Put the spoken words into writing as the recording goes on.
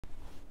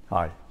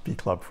Hi,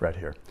 bClubFred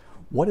here.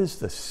 What is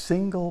the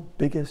single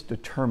biggest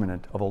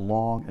determinant of a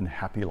long and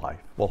happy life?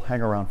 Well,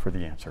 hang around for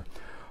the answer.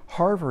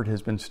 Harvard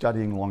has been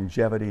studying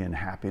longevity and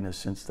happiness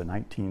since the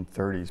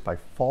 1930s by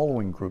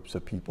following groups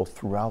of people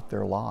throughout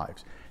their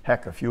lives.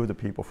 Heck, a few of the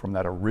people from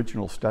that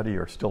original study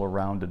are still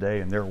around today,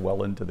 and they're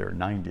well into their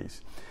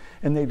 90s.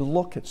 And they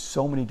look at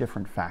so many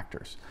different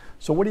factors.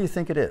 So what do you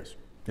think it is?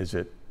 Is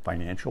it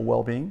financial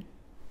well-being?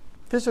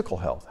 Physical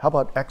health? How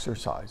about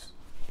exercise?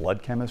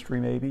 Blood chemistry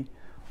maybe?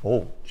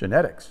 Oh,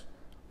 genetics.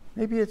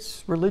 Maybe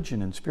it's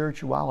religion and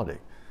spirituality.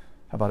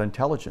 How about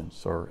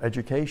intelligence or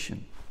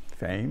education?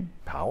 Fame?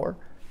 Power?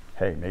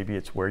 Hey, maybe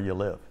it's where you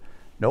live.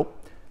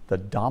 Nope. The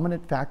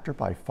dominant factor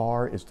by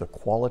far is the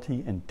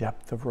quality and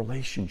depth of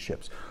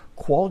relationships.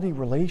 Quality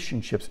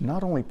relationships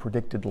not only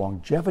predicted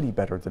longevity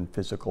better than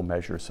physical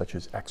measures such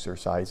as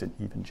exercise and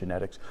even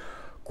genetics,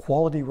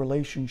 quality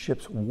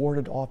relationships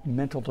warded off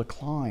mental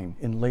decline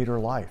in later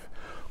life.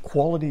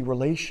 Quality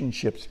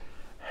relationships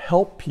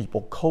help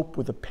people cope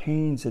with the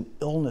pains and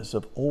illness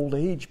of old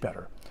age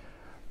better.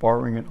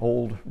 Borrowing an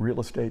old real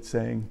estate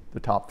saying, the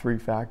top 3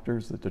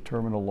 factors that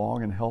determine a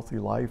long and healthy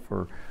life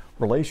are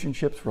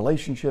relationships,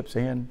 relationships,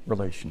 and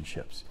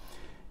relationships.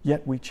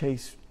 Yet we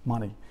chase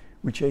money,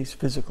 we chase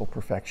physical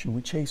perfection,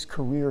 we chase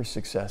career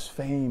success,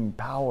 fame,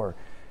 power,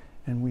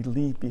 and we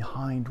leave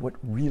behind what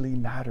really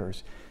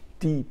matters,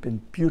 deep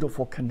and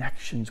beautiful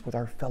connections with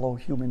our fellow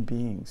human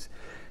beings.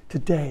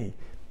 Today,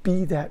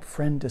 be that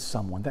friend to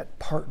someone, that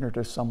partner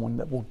to someone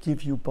that will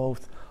give you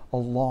both a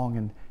long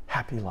and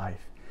happy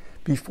life.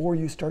 Before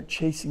you start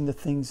chasing the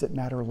things that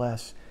matter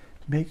less,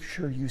 make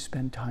sure you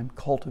spend time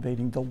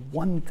cultivating the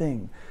one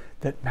thing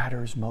that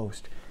matters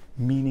most,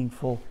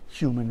 meaningful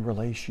human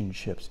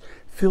relationships.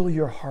 Fill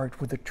your heart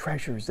with the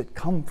treasures that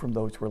come from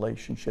those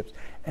relationships,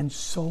 and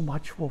so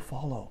much will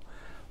follow.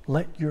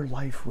 Let your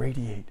life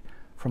radiate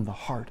from the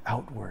heart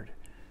outward.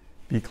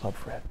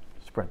 bClubFred.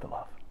 Spread the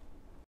love.